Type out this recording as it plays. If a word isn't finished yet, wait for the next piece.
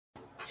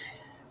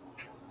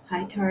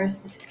Hi Taurus,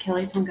 this is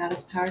Kelly from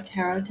Goddess Power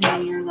Tarot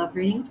doing your love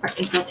reading for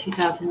April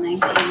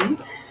 2019.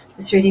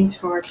 This reading's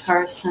for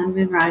Taurus, Sun,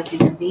 Moon,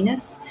 Rising, and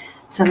Venus.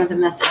 Some of the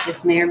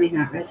messages may or may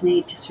not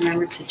resonate. Just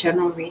remember it's a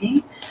general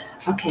reading.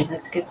 Okay,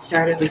 let's get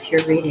started with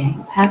your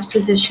reading. Past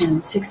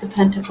position, Six of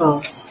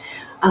Pentacles.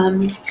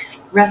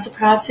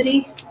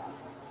 Reciprocity,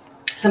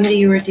 somebody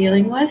you were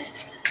dealing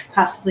with,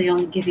 possibly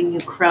only giving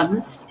you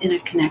crumbs in a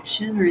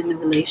connection or in the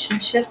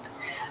relationship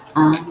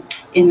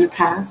in the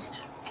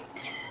past.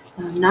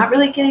 Not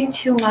really getting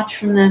too much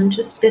from them,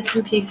 just bits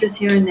and pieces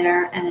here and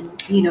there,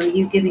 and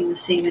you giving the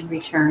same in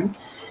return.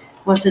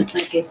 Wasn't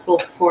like a full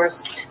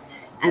forced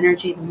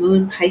energy. The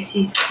Moon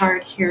Pisces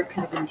card here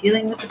could have been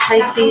dealing with the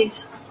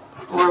Pisces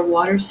or a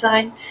water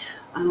sign,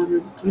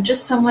 or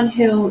just someone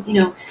who,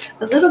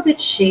 a little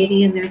bit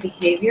shady in their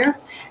behavior.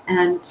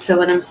 And so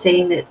when I'm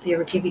saying that they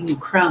were giving you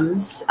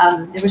crumbs,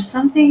 there was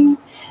something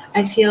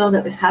I feel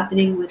that was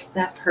happening with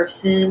that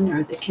person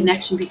or the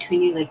connection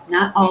between you, like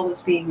not all was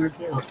being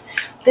revealed.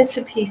 Bits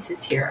and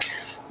pieces here.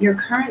 Your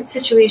current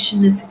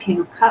situation is the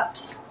King of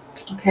Cups.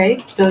 Okay,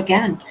 so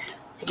again,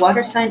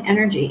 water sign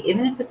energy,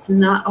 even if it's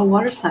not a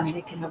water sign,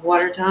 they can have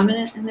water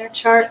dominant in their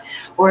chart,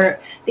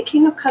 or the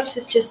King of Cups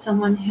is just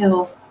someone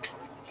who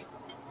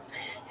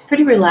is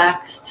pretty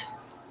relaxed,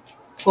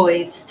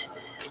 poised,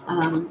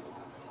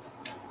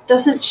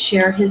 doesn't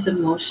share his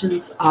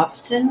emotions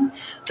often,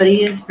 but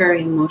he is a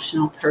very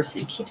emotional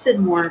person, keeps it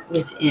more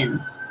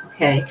within,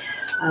 okay?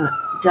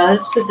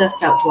 Does possess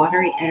that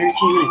watery energy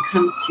when it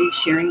comes to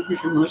sharing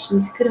his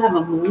emotions. He could have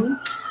a moon.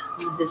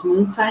 His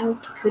moon sign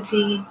could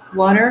be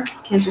water,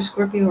 Cancer,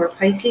 Scorpio, or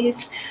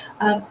Pisces.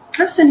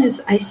 Person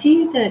is, I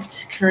see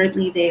that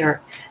currently they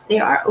are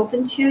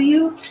open to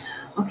you,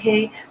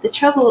 okay? The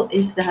trouble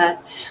is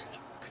that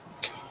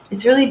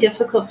it's really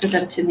difficult for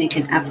them to make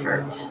an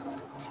effort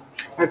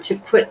or to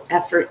put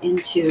effort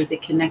into the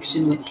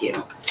connection with you.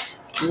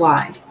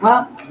 Why?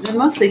 Well, they're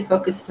mostly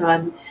focused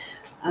on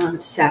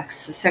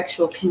sex, a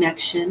sexual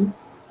connection.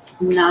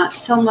 Not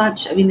so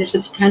much, there's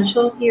a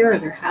potential here, or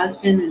there has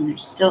been, and there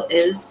still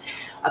is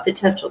a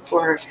potential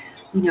for,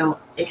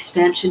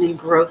 expansion and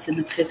growth in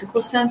the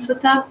physical sense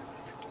with them.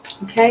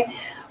 Okay?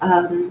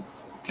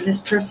 This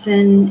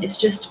person is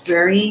just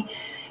very,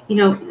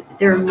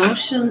 their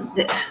emotion,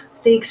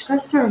 they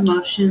express their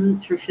emotion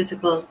through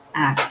physical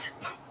act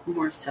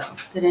more so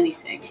than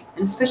anything,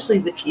 and especially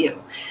with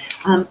you.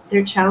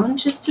 Their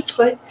challenge is to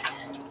put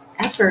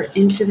effort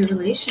into the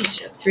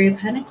relationship. Three of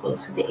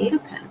Pentacles with the Eight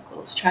of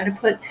Pentacles. Try to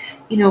put,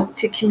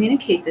 to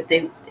communicate that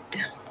they're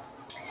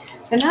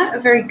not a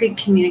very good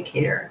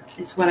communicator,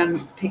 is what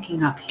I'm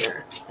picking up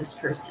here, this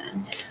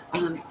person.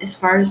 As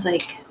far as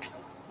like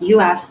you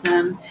ask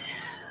them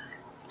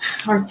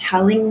or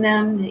telling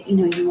them that,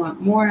 you want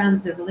more out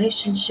of the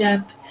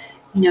relationship,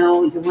 you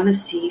want to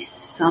see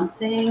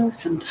something,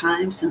 some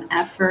time, some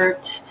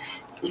effort.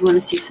 You want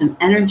to see some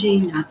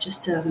energy, not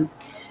just a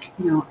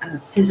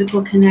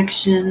physical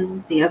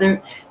connection.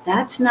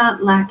 That's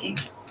not lacking.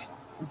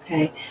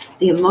 Okay,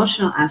 the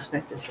emotional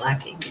aspect is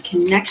lacking. The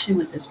connection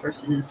with this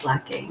person is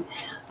lacking,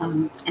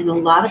 in a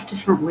lot of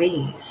different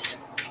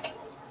ways.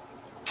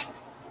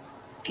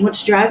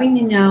 What's driving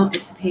you now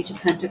is the Page of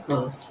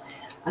Pentacles.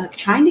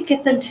 Trying to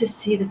get them to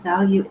see the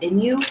value in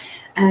you.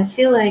 And I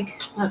feel like,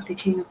 look, the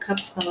King of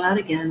Cups fell out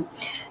again.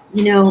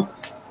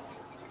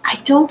 I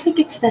don't think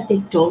it's that they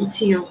don't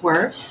see your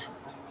worth.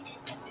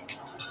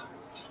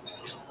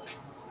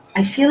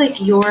 I feel like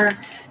you're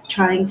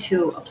trying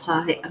to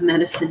apply a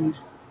medicine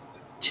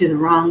to the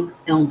wrong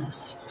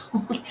illness.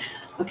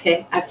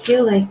 Okay, I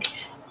feel like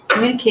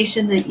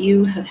communication that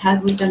you have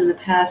had with them in the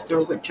past,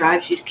 or what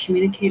drives you to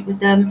communicate with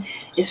them,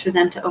 is for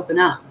them to open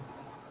up.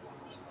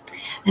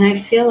 And I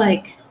feel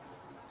like,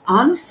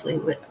 honestly,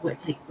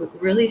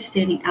 what really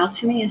standing out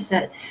to me is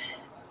that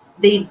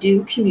they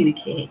do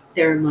communicate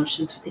their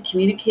emotions, but they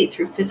communicate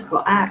through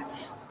physical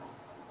acts.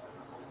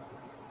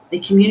 They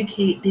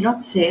communicate, they don't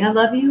say I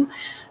love you,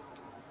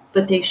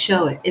 but they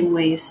show it in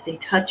ways. They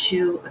touch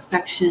you,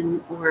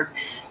 affection, or,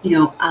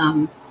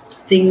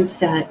 things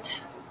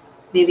that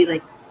maybe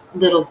like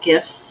little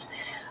gifts,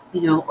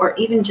 or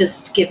even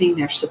just giving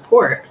their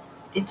support.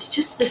 It's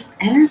just this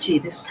energy,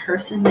 this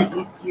person that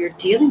you're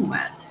dealing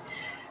with.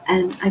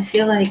 And I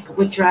feel like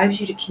what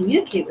drives you to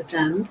communicate with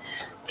them,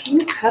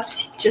 King of Cups,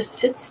 he just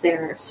sits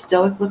there,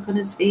 stoic look on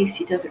his face.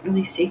 He doesn't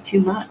really say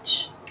too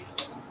much.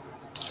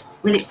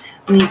 When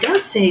he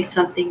does say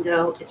something,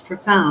 though, it's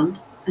profound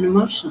and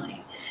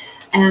emotionally.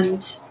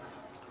 And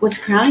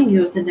what's crowning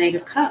you is the Knight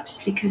of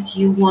Cups, because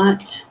you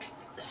want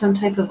some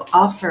type of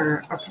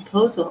offer or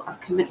proposal of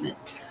commitment,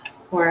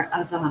 or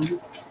of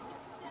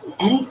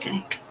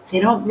anything. They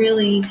don't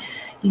really,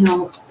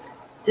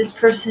 this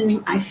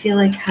person, I feel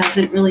like,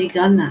 hasn't really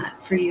done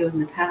that for you in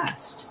the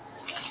past.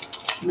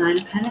 Nine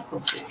of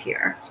Pentacles is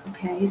here.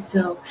 Okay,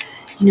 so,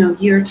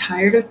 you're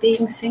tired of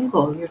being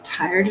single. You're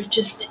tired of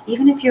just,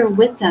 even if you're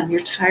with them,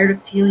 you're tired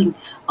of feeling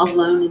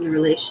alone in the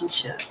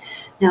relationship.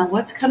 Now,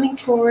 what's coming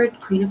forward?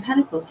 Queen of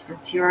Pentacles.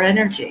 That's your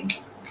energy.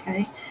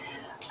 Okay,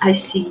 I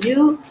see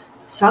you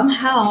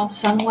somehow,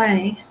 some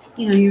way,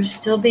 you're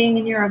still being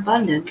in your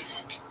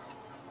abundance.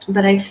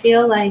 But I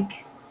feel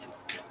like,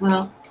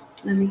 well,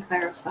 let me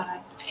clarify.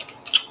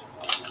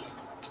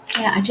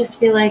 Yeah, I just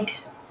feel like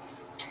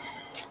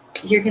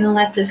you're going to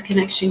let this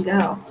connection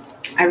go.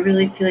 I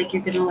really feel like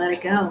you're going to let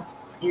it go.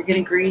 You're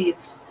going to grieve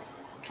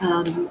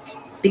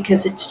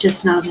because it's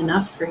just not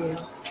enough for you.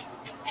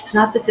 It's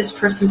not that this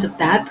person's a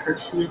bad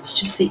person. It's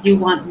just that you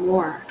want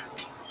more.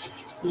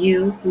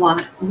 You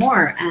want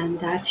more, and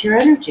that's your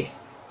energy.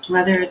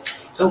 Whether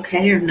it's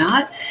okay or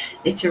not,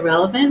 it's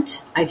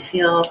irrelevant. I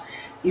feel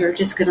you're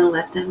just going to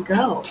let them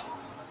go.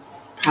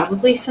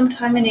 Probably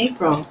sometime in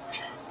April.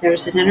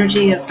 There's an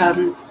energy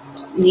of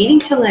needing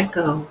to let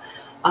go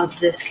of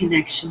this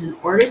connection in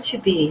order to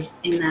be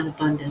in that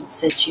abundance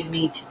that you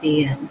need to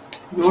be in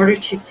order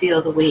to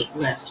feel the weight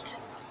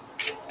lift.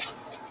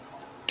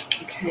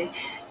 Okay,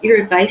 your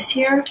advice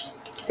here,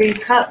 3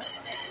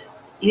 cups,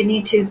 you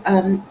need to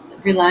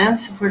rely on the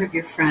support of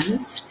your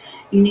friends.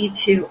 You need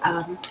to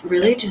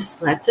really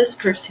just let this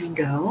person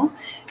go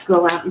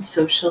out and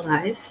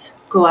socialize,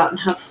 go out and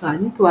have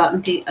fun, go out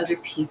and date other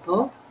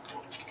people.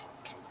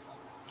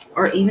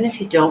 Or even if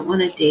you don't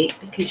want to date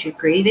because you're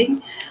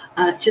grieving,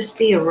 just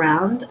be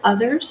around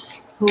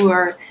others who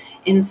are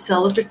in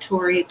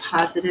celebratory,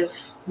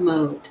 positive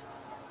mode,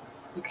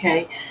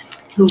 okay?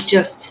 Who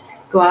just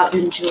go out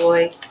and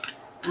enjoy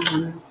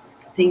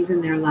things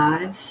in their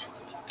lives,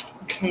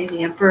 okay?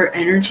 The Emperor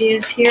energy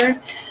is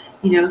here,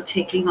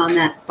 taking on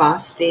that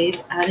boss babe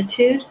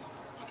attitude,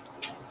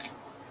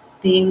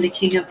 being the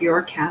king of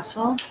your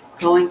castle,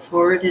 going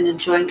forward and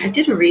enjoying. I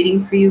did a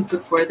reading for you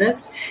before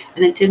this,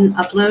 and it didn't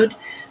upload.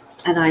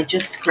 And I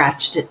just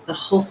scratched it, the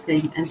whole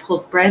thing, and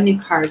pulled brand new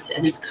cards,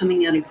 and it's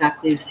coming out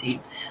exactly the same.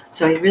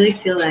 So I really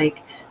feel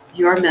like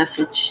your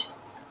message,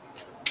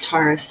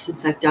 Taurus,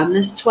 since I've done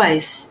this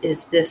twice,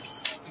 is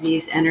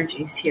these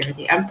energies here.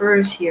 The Emperor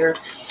is here.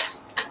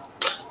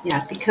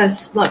 Yeah,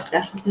 because look,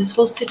 this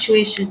whole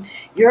situation,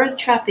 you're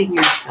trapping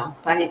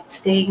yourself by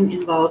staying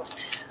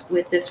involved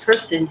with this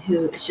person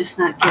who is just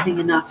not giving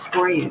enough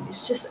for you.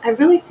 I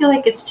really feel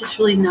like it's just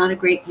really not a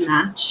great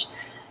match.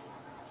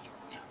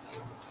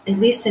 At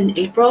least in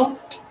April,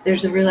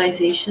 there's a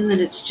realization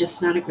that it's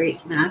just not a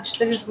great match.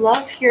 There's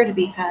love here to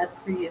be had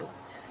for you.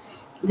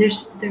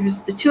 There's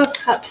the 2 of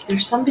Cups.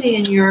 There's somebody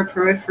in your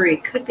periphery.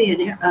 Could be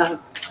an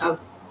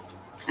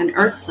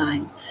earth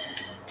sign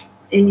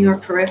in your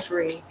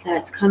periphery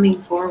that's coming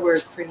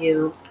forward for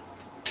you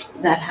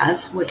that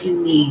has what you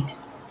need.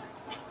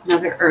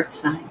 Another earth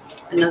sign.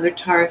 Another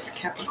Taurus,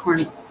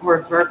 Capricorn,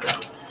 or Virgo.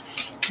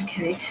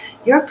 Okay.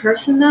 Your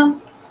person,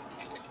 though,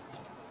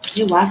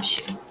 they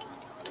watch you.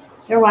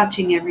 They're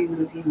watching every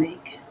move you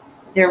make.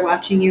 They're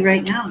watching you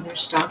right now. They're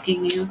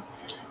stalking you.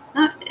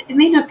 It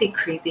may not be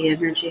creepy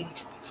energy,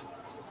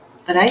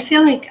 but I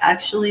feel like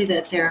actually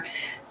that they're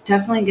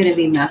definitely going to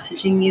be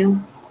messaging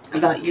you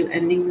about you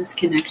ending this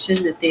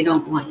connection, that they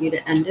don't want you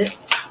to end it.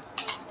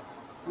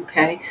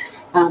 Okay.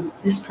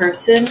 This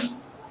person,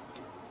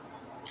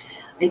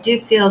 I do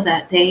feel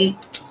that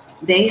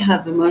they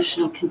have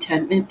emotional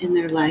contentment in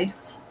their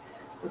life.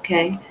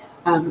 Okay.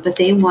 But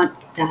they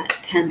want that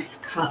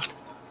 10th cup.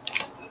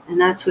 And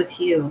that's with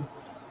you.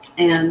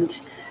 And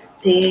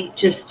they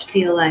just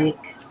feel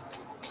like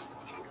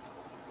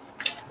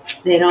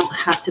they don't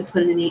have to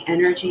put any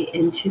energy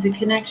into the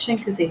connection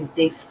because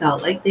they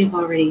felt like they've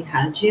already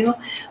had you.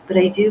 But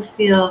I do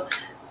feel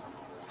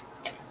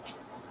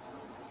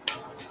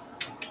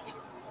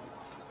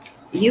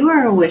you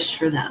are a wish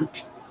for them.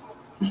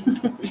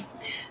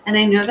 And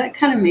I know that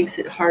kind of makes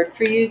it hard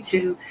for you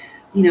to,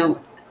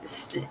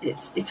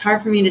 it's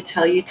hard for me to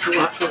tell you to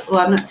walk away. Well,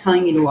 I'm not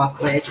telling you to walk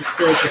away. I just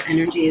feel like your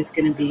energy is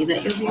going to be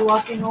that you'll be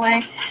walking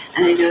away.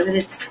 And I know that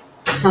it's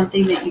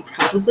something that you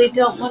probably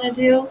don't want to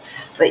do,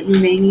 but you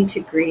may need to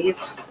grieve,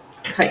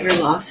 cut your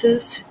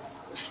losses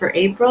for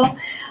April.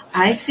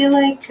 I feel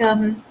like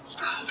they're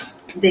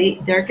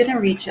going to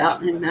reach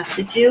out and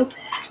message you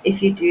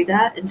if you do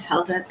that and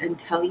tell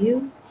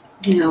you,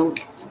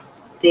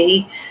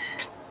 they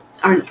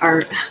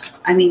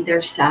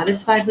they're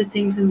satisfied with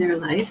things in their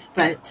life,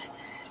 but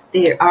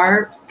they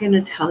are going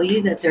to tell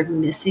you that they're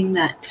missing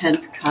that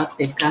 10th cup.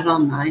 They've got all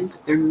 9,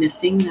 but they're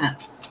missing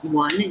that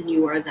 1, and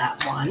you are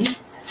that 1.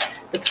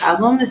 The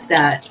problem is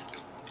that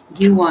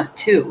you want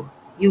 2.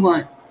 You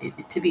want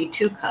it to be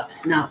 2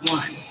 cups, not 1.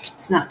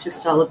 It's not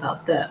just all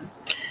about them.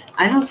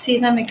 I don't see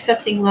them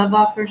accepting love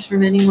offers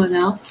from anyone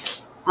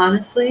else,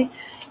 honestly.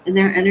 In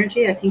their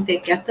energy, I think they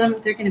get them.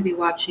 They're going to be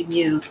watching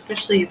you,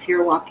 especially if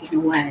you're walking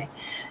away.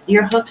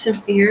 Your hopes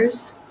and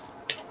fears,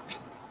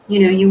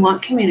 you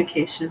want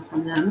communication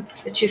from them,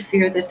 but you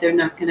fear that they're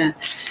not going to,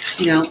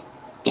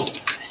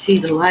 see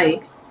the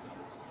light.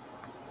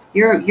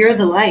 You're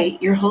the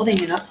light. You're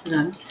holding it up for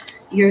them.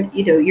 You're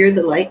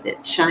the light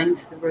that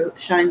shines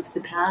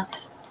the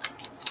path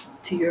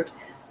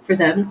for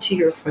them to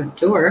your front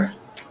door.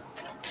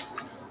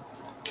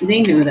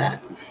 They know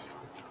that.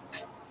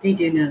 They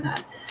do know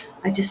that.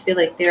 I just feel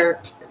like they're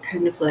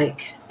kind of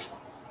like,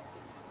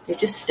 they're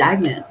just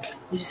stagnant.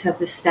 You just have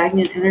this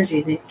stagnant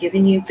energy. They've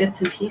given you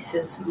bits and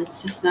pieces, and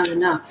it's just not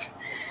enough.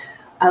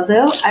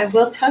 Although I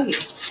will tell you,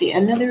 at the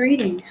end of the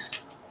reading,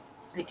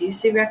 I do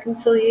see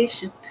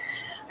reconciliation.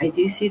 I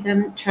do see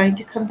them trying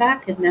to come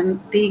back and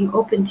them being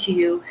open to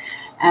you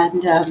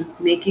and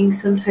making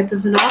some type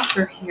of an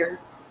offer here.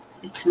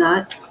 It's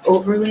not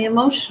overly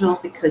emotional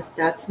because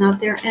that's not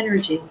their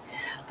energy,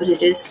 but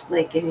it is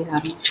like a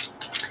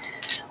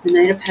the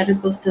Knight of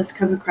Pentacles does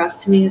come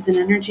across to me as an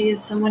energy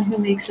as someone who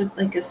makes it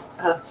like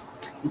a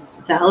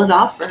valid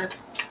offer,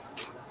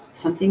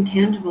 something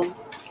tangible,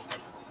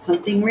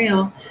 something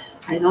real.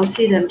 I don't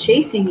see them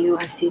chasing you.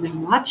 I see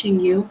them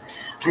watching you.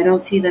 I don't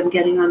see them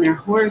getting on their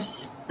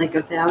horse like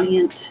a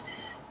valiant,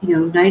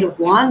 Knight of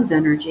Wands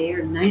energy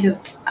or Knight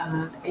of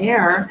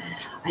Air.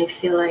 I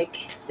feel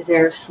like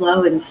they're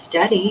slow and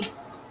steady.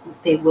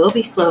 They will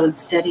be slow and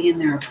steady in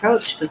their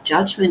approach, but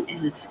Judgment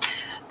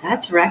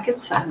that's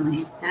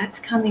reconciling. That's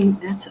coming,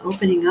 that's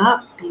opening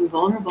up, being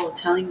vulnerable,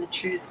 telling the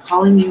truth,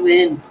 calling you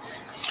in.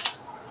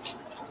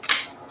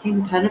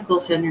 King of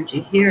Pentacles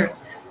energy here.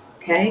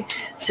 Okay,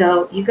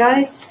 so you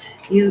guys,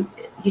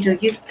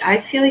 I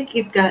feel like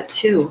you've got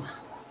two.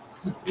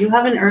 You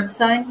have an earth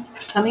sign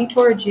coming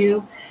towards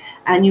you,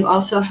 and you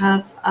also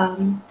have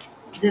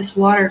this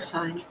water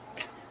sign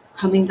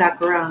coming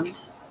back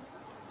around.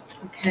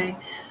 Okay,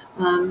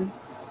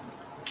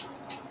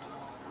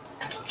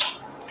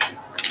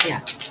 yeah.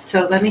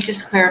 So let me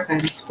just clarify. I'm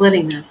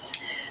splitting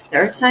this. The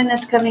earth sign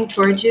that's coming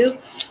towards you,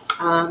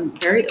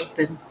 very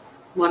open,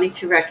 wanting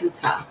to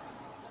reconcile.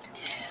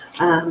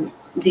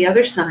 The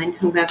other sign,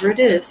 whomever it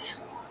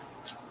is,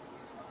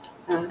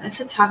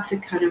 it's a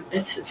toxic kind of,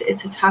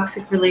 it's a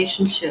toxic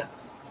relationship.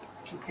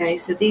 Okay,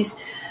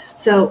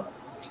 so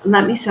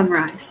let me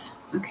summarize.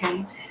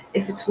 Okay,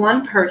 if it's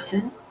one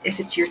person, if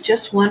it's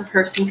just one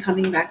person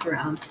coming back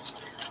around,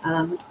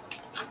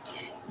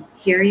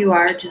 here you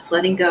are just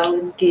letting go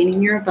and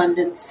gaining your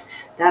abundance,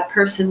 that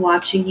person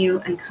watching you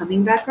and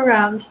coming back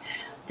around,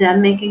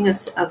 them making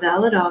us a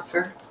valid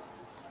offer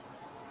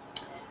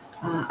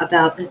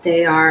about that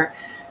they are,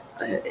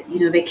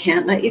 they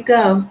can't let you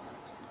go.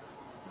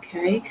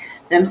 Okay,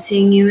 them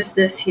seeing you as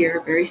this here,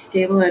 very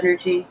stable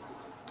energy,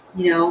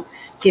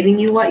 giving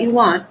you what you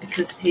want,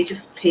 because the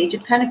Page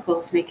of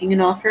Pentacles making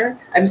an offer.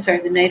 I'm sorry,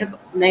 the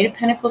Knight of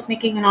Pentacles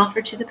making an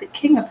offer to the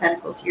King of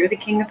Pentacles. You're the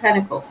King of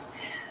Pentacles.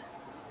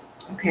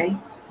 Okay,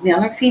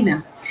 male or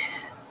female.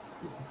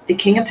 The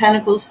King of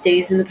Pentacles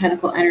stays in the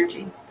Pentacle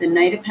energy. The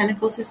Knight of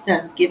Pentacles is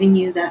them giving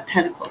you that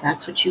Pentacle.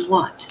 That's what you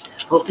want.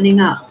 Opening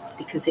up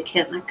because they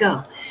can't let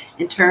go.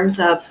 In terms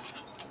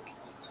of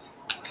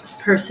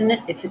this person,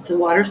 if it's a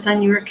water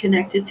sign you were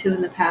connected to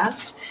in the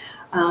past,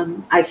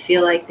 I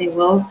feel like they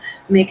will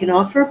make an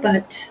offer,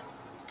 but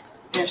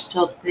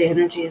the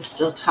energy is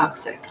still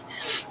toxic.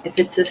 If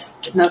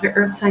it's another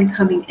earth sign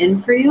coming in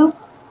for you,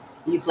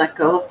 you've let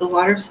go of the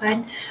water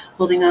sign,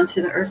 holding on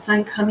to the earth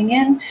sign coming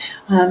in.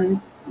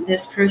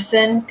 This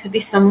person could be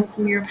someone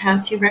from your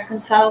past you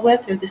reconcile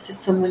with, or this is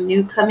someone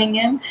new coming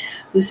in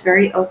who's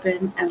very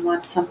open and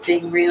wants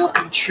something real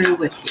and true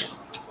with you.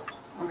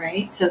 All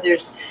right, so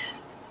there's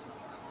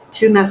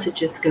two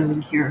messages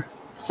going here.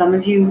 Some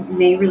of you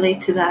may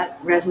relate to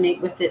that,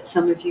 resonate with it.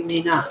 Some of you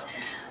may not.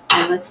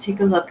 And let's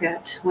take a look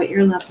at what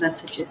your love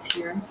message is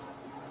here.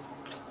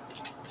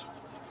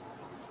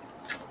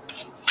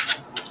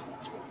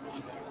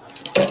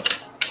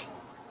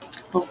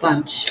 Whole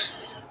bunch.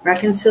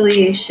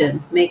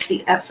 Reconciliation. Make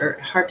the effort.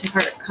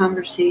 Heart-to-heart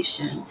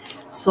conversation.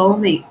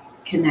 Soulmate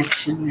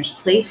connection. There's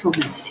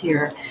playfulness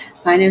here.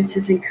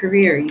 Finances and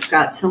career. You've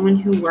got someone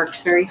who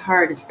works very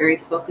hard, is very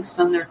focused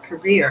on their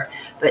career.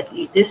 But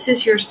this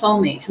is your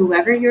soulmate.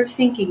 Whoever you're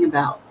thinking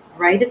about,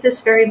 right at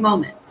this very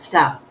moment,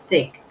 stop,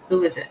 think.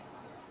 Who is it?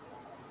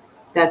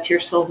 That's your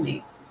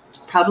soulmate.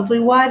 Probably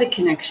why the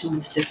connection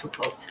is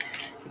difficult,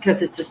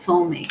 because it's a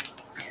soulmate.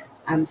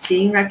 I'm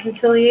seeing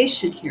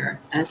reconciliation here,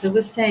 as I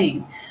was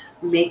saying,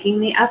 making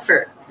the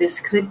effort. This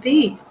could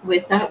be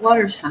with that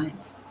water sign.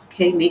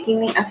 Okay, making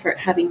the effort,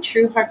 having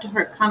true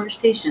heart-to-heart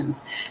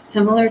conversations,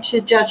 similar to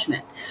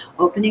Judgment,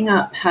 opening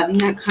up, having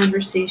that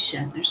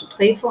conversation. There's a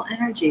playful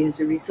energy as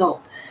a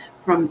result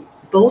from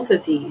both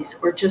of these,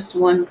 or just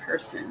one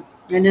person.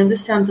 I know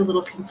this sounds a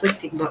little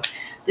conflicting, but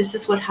this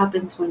is what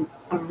happens when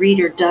a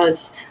reader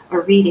does a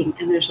reading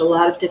and there's a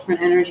lot of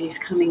different energies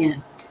coming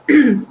in.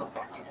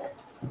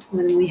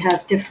 When we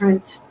have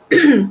different,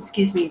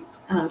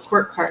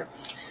 court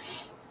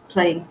cards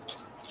playing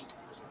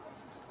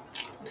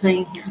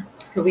here.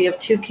 So we have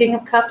two King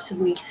of Cups and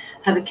we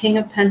have a King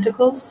of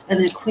Pentacles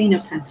and a Queen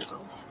of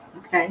Pentacles.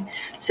 Okay,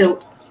 so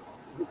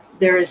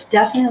there is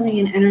definitely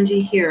an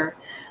energy here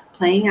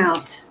playing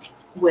out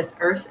with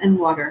earth and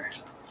water.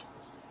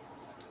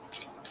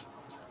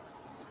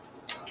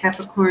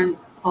 Capricorn,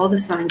 all the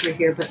signs are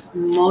here, but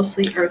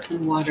mostly earth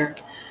and water.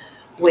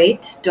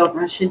 Wait, don't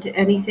rush into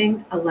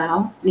anything.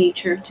 Allow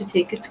nature to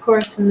take its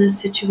course in this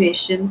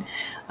situation.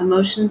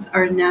 Emotions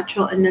are a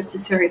natural and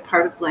necessary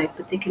part of life,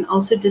 but they can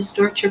also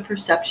distort your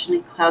perception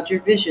and cloud your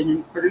vision.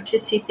 In order to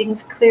see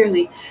things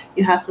clearly,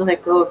 you have to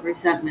let go of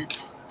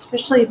resentment,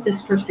 especially if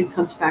this person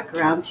comes back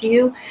around to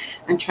you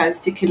and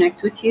tries to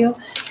connect with you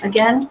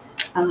again.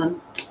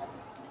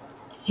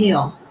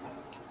 Heal.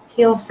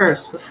 Heal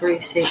first before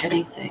you say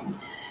anything.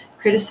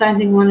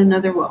 Criticizing one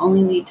another will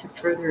only lead to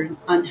further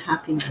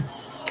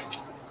unhappiness.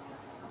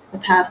 The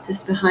past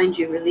is behind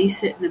you.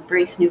 Release it and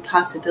embrace new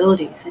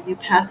possibilities. A new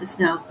path is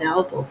now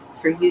available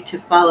for you to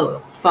follow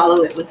it.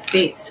 Follow it with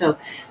faith. So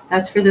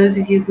that's for those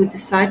of you who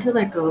decide to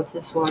let go of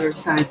this water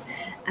sign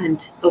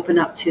and open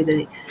up to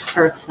the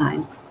earth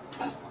sign,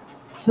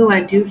 who I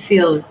do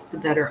feel is the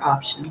better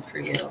option for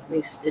you, at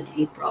least in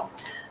April.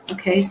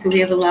 Okay, so we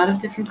have a lot of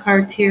different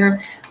cards here,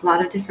 a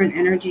lot of different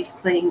energies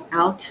playing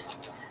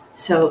out.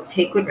 So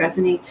take what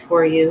resonates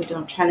for you.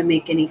 Don't try to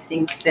make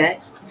anything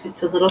fit. If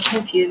it's a little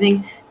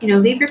confusing,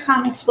 leave your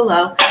comments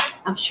below.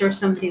 I'm sure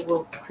somebody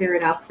will clear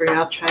it out for you.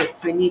 I'll try,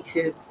 if I need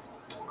to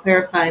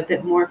clarify a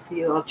bit more for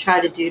you, I'll try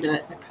to do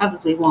that. I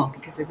probably won't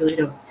because I really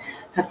don't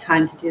have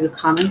time to do the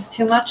comments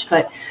too much.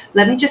 But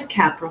let me just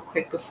cap real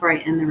quick before I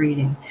end the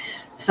reading.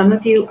 Some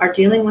of you are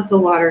dealing with a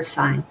water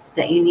sign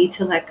that you need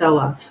to let go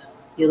of.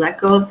 You let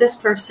go of this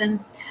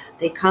person,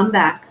 they come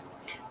back,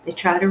 they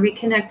try to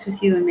reconnect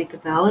with you and make a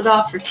valid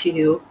offer to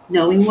you.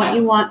 Knowing what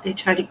you want, they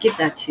try to give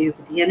that to you,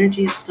 but the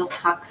energy is still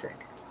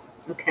toxic.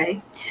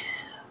 Okay?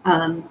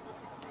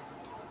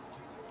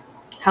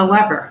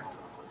 However,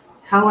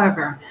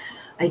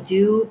 I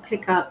do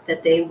pick up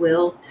that they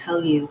will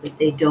tell you that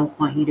they don't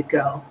want you to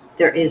go.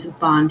 There is a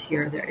bond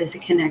here. There is a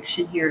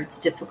connection here. It's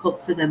difficult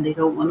for them. They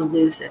don't want to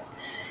lose it.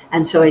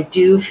 And so I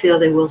do feel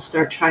they will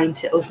start trying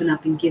to open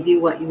up and give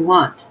you what you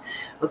want.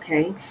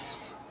 Okay?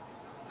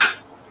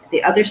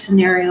 The other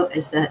scenario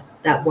is that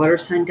that water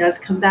sign does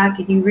come back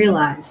and you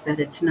realize that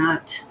it's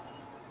not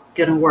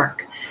going to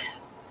work.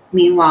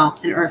 Meanwhile,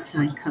 an earth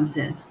sign comes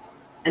in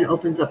and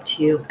opens up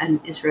to you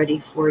and is ready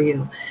for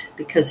you,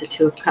 because the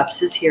Two of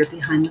Cups is here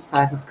behind the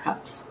Five of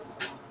Cups.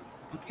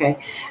 Okay?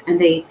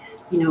 And they,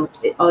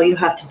 all you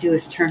have to do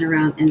is turn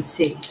around and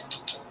see.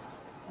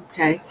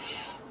 Okay?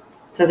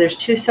 So there's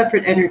two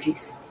separate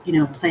energies,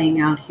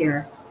 playing out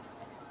here.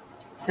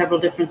 Several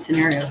different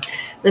scenarios.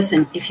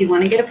 Listen, if you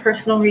want to get a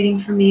personal reading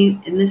from me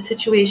in this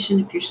situation,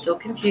 if you're still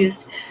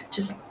confused,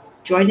 just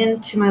join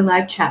into my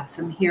live chats.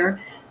 I'm here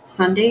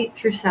Sunday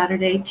through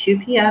Saturday, 2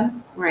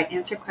 p.m., where I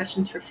answer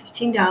questions for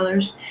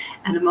 $15.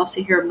 And I'm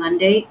also here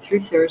Monday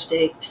through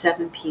Thursday,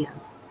 7 p.m.,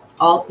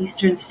 all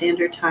Eastern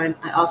Standard Time.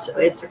 I also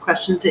answer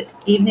questions at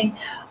evening,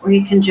 or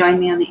you can join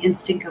me on the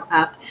Instantgo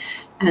app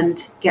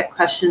and get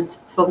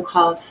questions, phone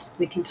calls.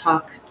 We can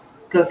talk,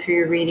 go through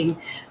your reading,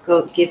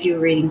 go give you a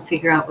reading,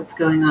 figure out what's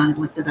going on and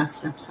what the best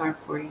steps are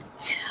for you.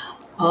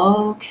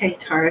 Okay,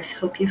 Taurus,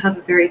 hope you have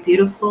a very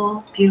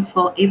beautiful,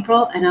 beautiful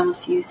April, and I will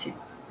see you soon.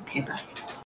 Okay, bye.